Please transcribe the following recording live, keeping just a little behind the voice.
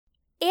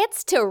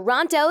It's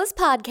Toronto's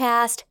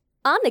podcast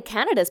on the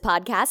Canada's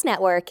Podcast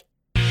Network.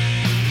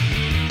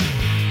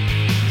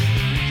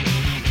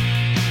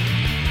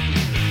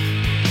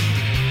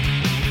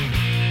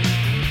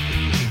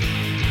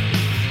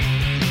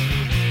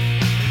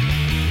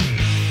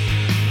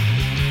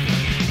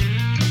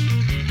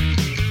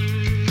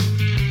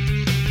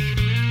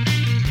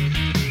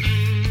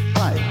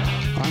 Hi,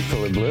 I'm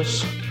Philip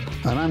Bliss,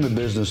 and I'm a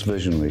business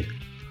visionary.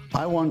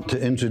 I want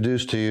to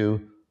introduce to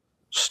you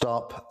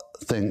Stop,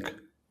 Think,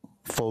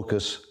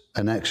 Focus,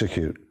 and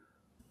Execute.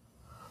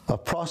 A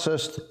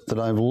process that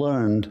I've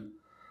learned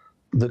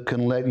that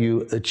can let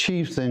you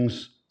achieve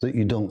things that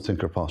you don't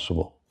think are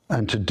possible.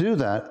 And to do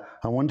that,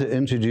 I want to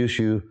introduce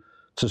you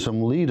to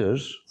some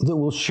leaders that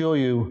will show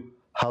you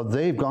how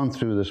they've gone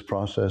through this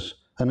process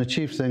and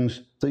achieved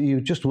things that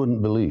you just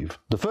wouldn't believe.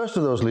 The first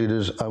of those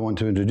leaders I want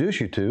to introduce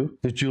you to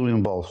is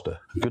Julian Balster,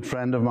 a good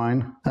friend of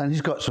mine, and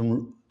he's got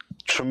some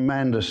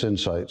tremendous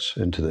insights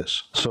into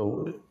this.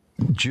 So,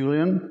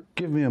 Julian,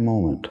 give me a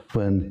moment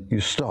when you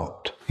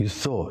stopped, you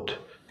thought,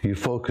 you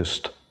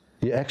focused,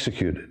 you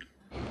executed.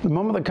 The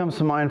moment that comes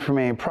to mind for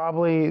me,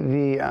 probably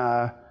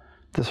the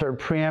sort of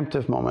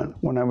preemptive moment.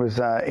 When I was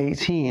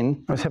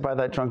 18, I was hit by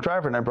that drunk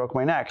driver and I broke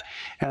my neck.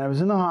 And I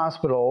was in the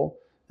hospital,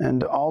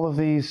 and all of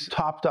these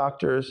top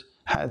doctors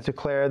had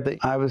declared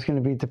that I was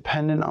going to be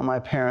dependent on my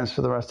parents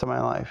for the rest of my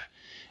life,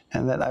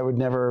 and that I would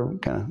never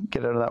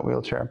get out of that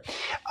wheelchair.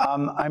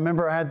 I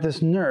remember I had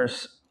this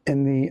nurse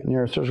in the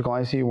neurosurgical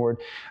ICU ward,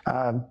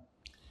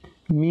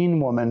 mean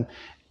woman,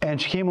 and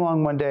she came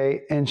along one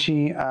day and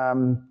she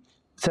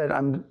said,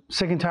 "I'm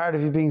sick and tired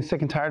of you being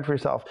sick and tired for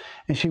yourself."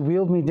 And she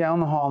wheeled me down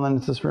the hall and then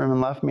into this room and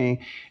left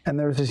me. And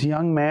there was this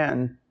young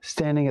man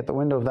standing at the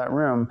window of that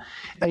room.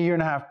 A year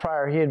and a half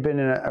prior, he had been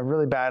in a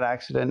really bad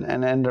accident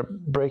and ended up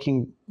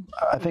breaking,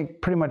 I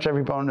think, pretty much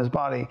every bone in his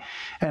body,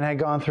 and had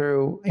gone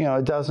through,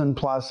 a dozen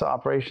plus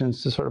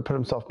operations to sort of put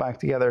himself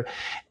back together.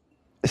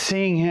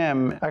 Seeing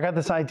him, I got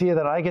this idea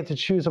that I get to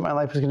choose what my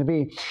life is going to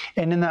be.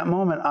 And in that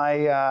moment,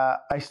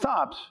 I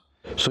stopped.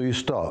 So you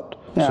stopped.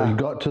 Yeah. So you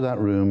got to that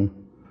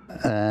room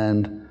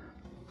and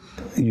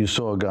you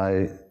saw a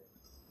guy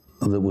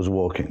that was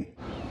walking.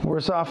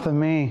 Worse off than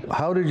me.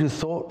 How did your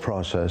thought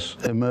process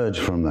emerge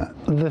from that?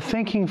 The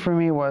thinking for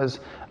me was,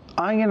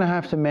 I'm going to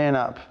have to man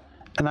up,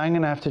 and I'm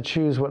going to have to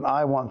choose what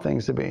I want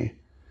things to be.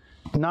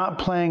 Not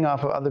playing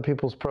off of other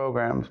people's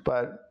programs,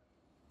 but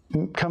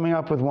coming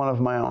up with one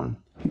of my own.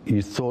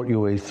 You thought your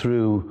way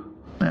through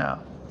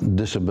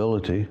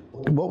disability.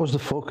 What was the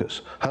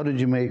focus? How did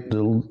you make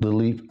the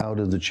leap out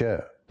of the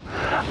chair?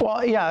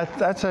 Well, yeah,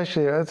 that's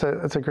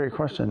a great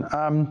question.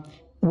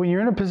 When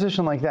you're in a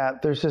position like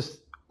that, there's just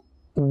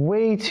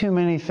way too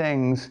many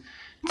things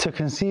to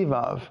conceive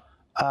of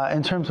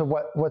in terms of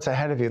what's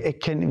ahead of you.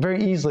 It can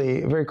very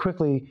easily, very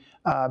quickly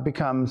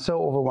become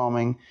so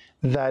overwhelming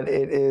that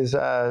it is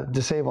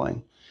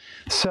disabling.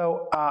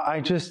 So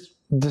I just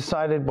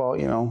decided,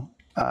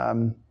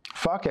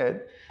 fuck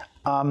it.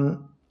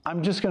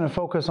 I'm just going to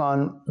focus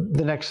on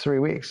the next 3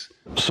 weeks.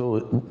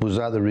 So was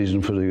that the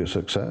reason for your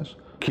success?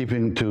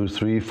 Keeping to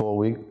 3-4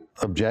 week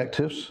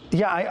objectives?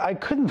 Yeah, I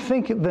couldn't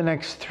think the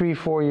next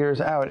 3-4 years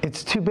out.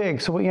 It's too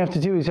big. So what you have to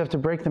do is you have to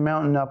break the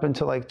mountain up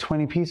into like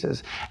 20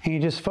 pieces, and you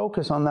just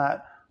focus on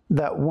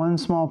that one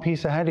small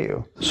piece ahead of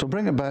you. So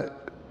bring it back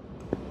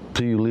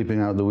to you leaping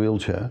out of the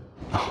wheelchair.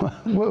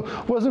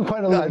 Wasn't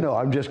quite a leap. I know,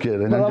 I'm just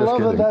kidding. But I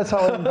love that that's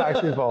how it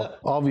impacts people.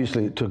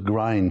 Obviously, it took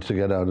grind to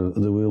get out of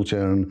the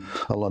wheelchair and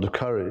a lot of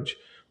courage.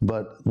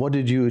 But what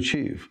did you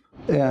achieve?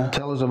 Yeah.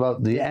 Tell us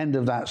about the end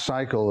of that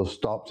cycle of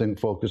stop, think,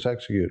 focus,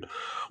 execute.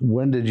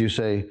 When did you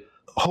say,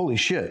 holy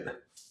shit,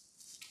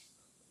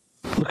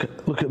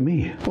 look at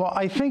me? Well,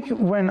 I think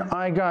when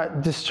I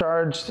got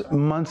discharged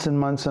months and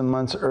months and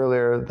months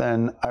earlier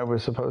than I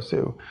was supposed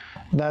to,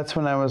 that's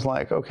when I was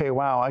like, okay,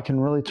 wow, I can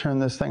really turn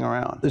this thing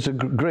around. It's a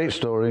great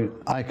story.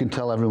 I can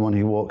tell everyone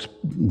he walks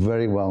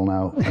very well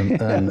now.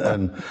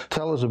 And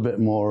tell us a bit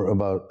more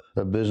about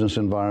a business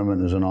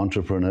environment as an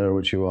entrepreneur,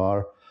 which you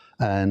are.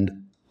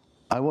 And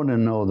I want to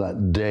know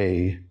that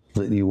day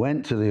that you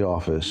went to the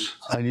office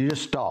and you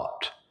just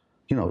stopped.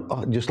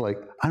 Just like,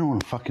 I don't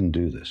want to fucking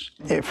do this.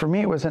 For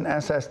me, it was an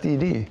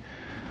SSDD.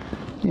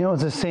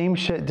 It's the same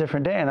shit,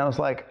 different day. And I was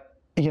like,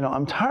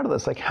 I'm tired of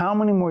this. Like, how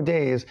many more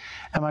days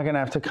am I going to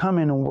have to come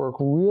in and work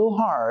real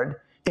hard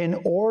in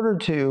order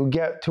to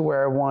get to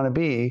where I want to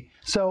be?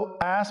 So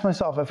I asked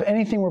myself, if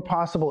anything were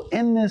possible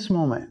in this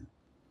moment,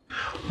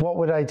 what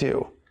would I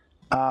do?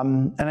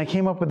 And I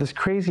came up with this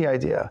crazy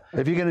idea.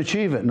 If you can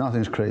achieve it,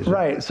 nothing's crazy.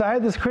 Right. So I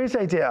had this crazy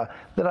idea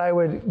that I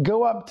would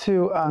go up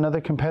to another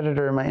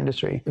competitor in my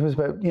industry. It was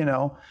about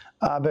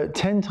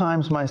 10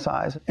 times my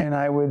size. And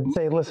I would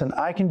say, listen,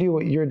 I can do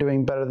what you're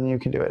doing better than you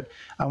can do it.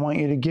 I want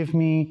you to give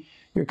me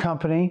your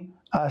company,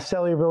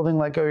 sell your building,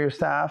 let go of your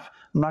staff.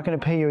 I'm not going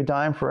to pay you a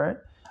dime for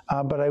it,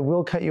 but I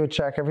will cut you a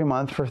check every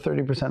month for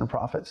 30% of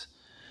profits.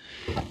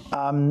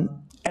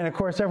 And of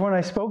course, everyone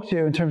I spoke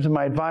to in terms of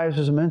my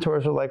advisors and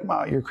mentors were like,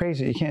 wow, you're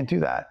crazy. You can't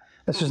do that.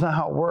 That's just not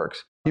how it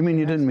works. You mean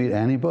you didn't meet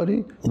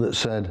anybody that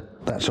said,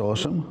 that's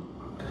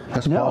awesome?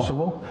 That's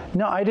possible?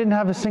 No, I didn't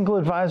have a single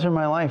advisor in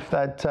my life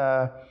that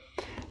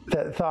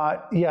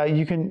thought, yeah,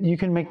 you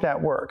can make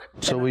that work.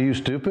 So were you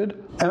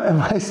stupid?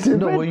 Am I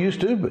stupid? No, were you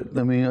stupid?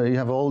 I mean, you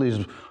have all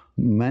these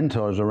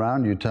mentors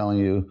around you telling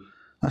you,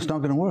 that's not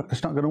going to work,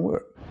 it's not going to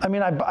work. I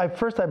mean, I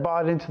first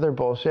bought into their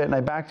bullshit and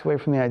I backed away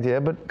from the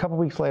idea, but a couple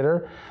weeks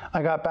later,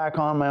 I got back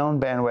on my own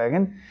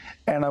bandwagon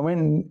and I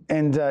went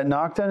and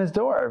knocked on his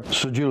door.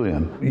 So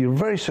Julian, you're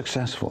very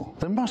successful.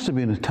 There must have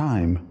been a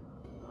time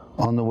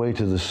on the way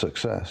to this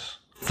success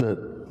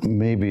that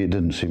maybe it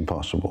didn't seem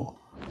possible.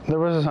 There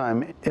was a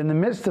time in the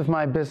midst of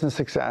my business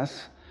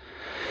success,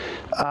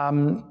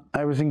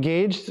 I was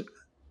engaged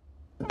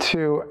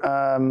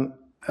to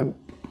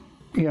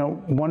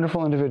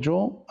wonderful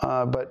individual,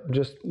 but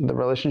just the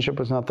relationship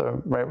was not the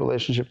right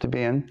relationship to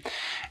be in,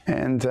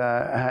 and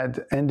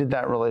had ended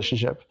that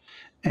relationship.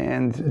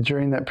 And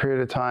during that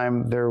period of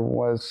time, there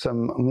was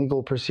some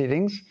legal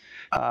proceedings.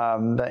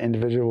 That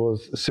individual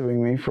was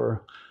suing me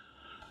for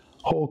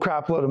a whole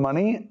crap load of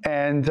money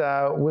and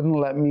wouldn't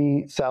let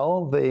me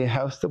sell the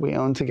house that we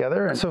owned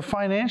together. And so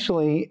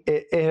financially,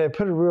 it had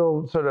put a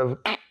real sort of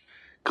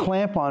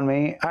clamp on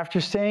me.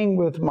 After staying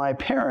with my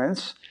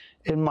parents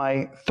in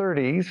my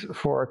 30s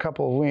for a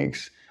couple of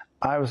weeks,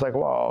 I was like,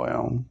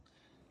 whoa,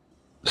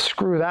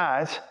 screw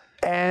that.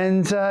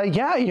 And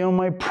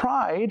my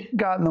pride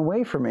got in the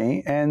way for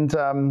me. And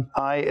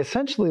I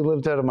essentially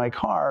lived out of my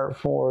car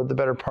for the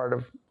better part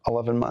of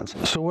 11 months.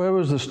 So where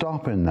was the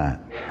stop in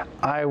that?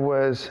 I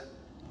was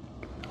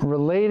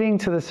relating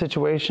to the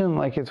situation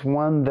like it's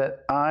one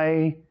that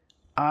I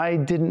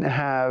didn't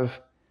have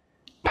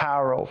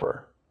power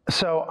over.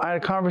 So I had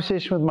a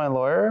conversation with my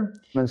lawyer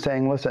and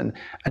saying, listen,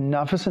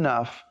 enough is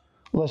enough.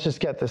 Let's just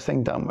get this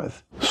thing done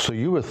with. So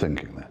you were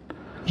thinking that?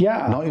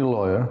 Yeah. Not your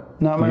lawyer?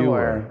 Not my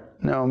lawyer.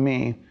 No,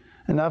 me.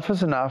 Enough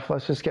is enough.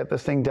 Let's just get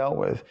this thing dealt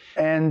with.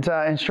 And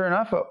sure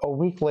enough, a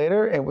week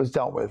later, it was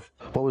dealt with.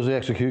 What was the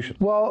execution?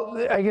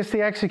 Well, I guess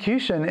the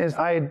execution is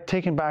I had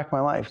taken back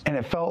my life, and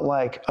it felt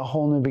like a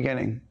whole new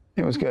beginning.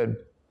 It was good.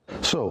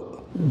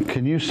 So,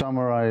 can you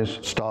summarize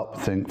Stop,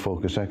 Think,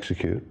 Focus,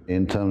 Execute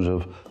in terms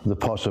of the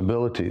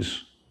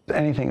possibilities?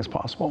 Anything is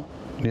possible.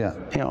 Yeah.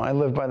 I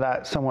live by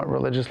that somewhat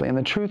religiously. And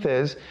the truth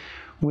is,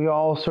 we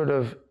all sort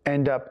of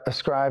end up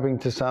ascribing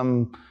to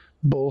some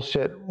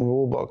bullshit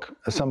rule book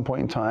at some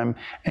point in time,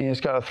 and you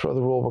just got to throw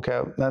the rule book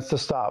out. That's the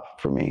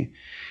stop for me.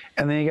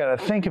 And then you got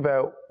to think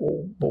about,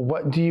 well,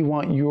 what do you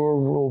want your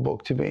rule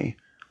book to be?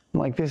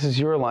 Like, this is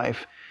your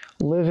life.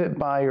 Live it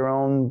by your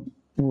own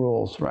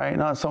rules, right?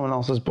 Not someone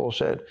else's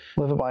bullshit.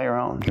 Live it by your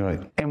own. Right.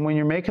 And when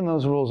you're making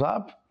those rules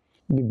up,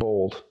 be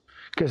bold.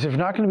 Because if you're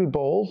not going to be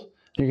bold,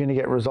 you're going to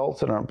get results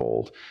that aren't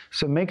bold.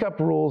 So make up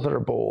rules that are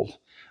bold.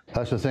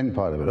 That's the think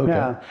part of it. Okay.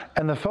 Yeah.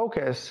 And the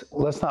focus,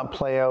 let's not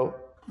play out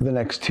the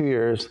next 2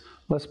 years.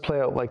 Let's play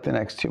out like the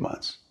next 2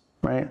 months,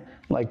 right?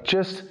 Like,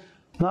 just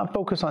not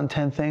focus on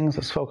 10 things.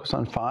 Let's focus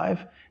on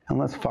 5 and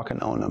let's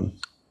fucking own them,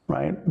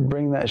 right?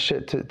 Bring that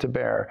shit to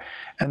bear.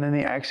 And then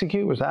the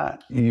execute was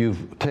that.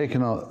 You've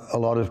taken a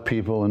lot of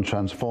people and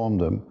transformed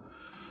them.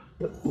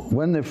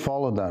 When they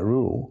followed that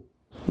rule,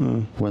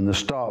 when the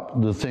stop,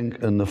 the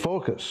think, and the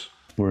focus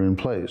were in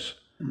place,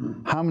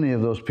 how many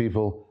of those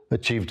people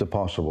achieved the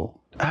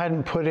possible? I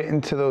hadn't put it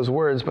into those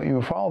words, but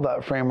you follow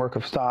that framework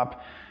of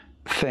stop,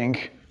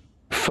 think,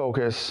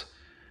 focus,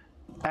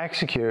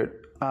 execute.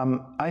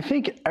 I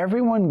think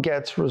everyone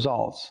gets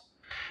results.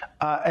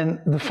 And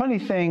the funny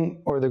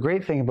thing, or the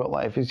great thing about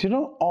life, is you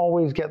don't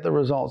always get the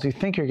results you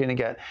think you're going to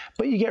get,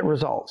 but you get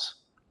results,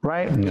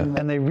 right? Yeah.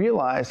 And they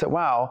realize that,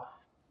 wow,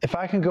 if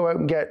I can go out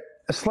and get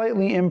a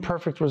slightly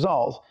imperfect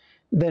result,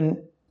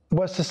 then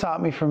what's to stop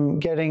me from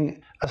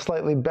getting a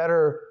slightly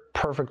better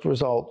perfect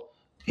result,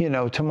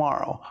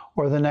 tomorrow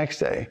or the next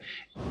day?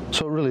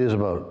 So it really is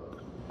about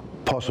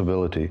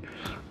possibility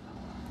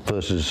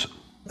versus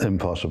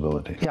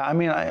impossibility. Yeah, I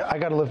mean, I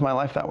got to live my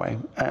life that way.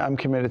 I'm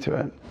committed to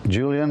it.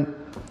 Julian,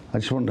 I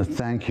just want to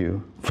thank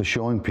you for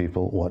showing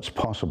people what's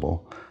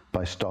possible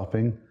by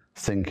stopping,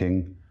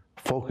 thinking,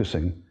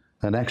 focusing,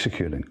 and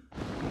executing.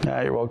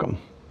 Yeah, you're welcome.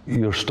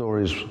 Your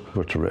stories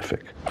were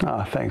terrific.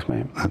 Ah, thanks,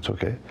 mate. That's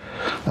okay.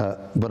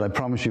 But I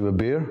promise you a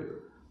beer,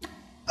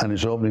 and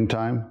it's opening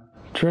time.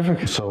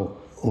 Terrific. So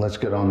let's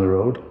get on the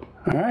road.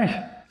 All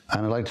right.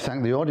 And I'd like to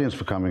thank the audience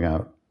for coming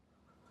out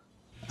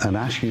and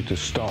ask you to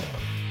stop,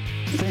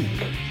 think,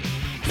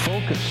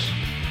 focus,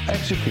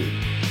 execute.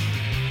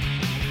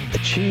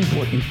 Achieve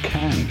what you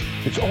can.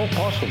 It's all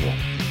possible.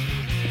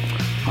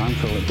 I'm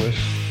Philip Bliss,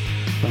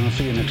 and I'll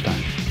see you next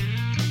time.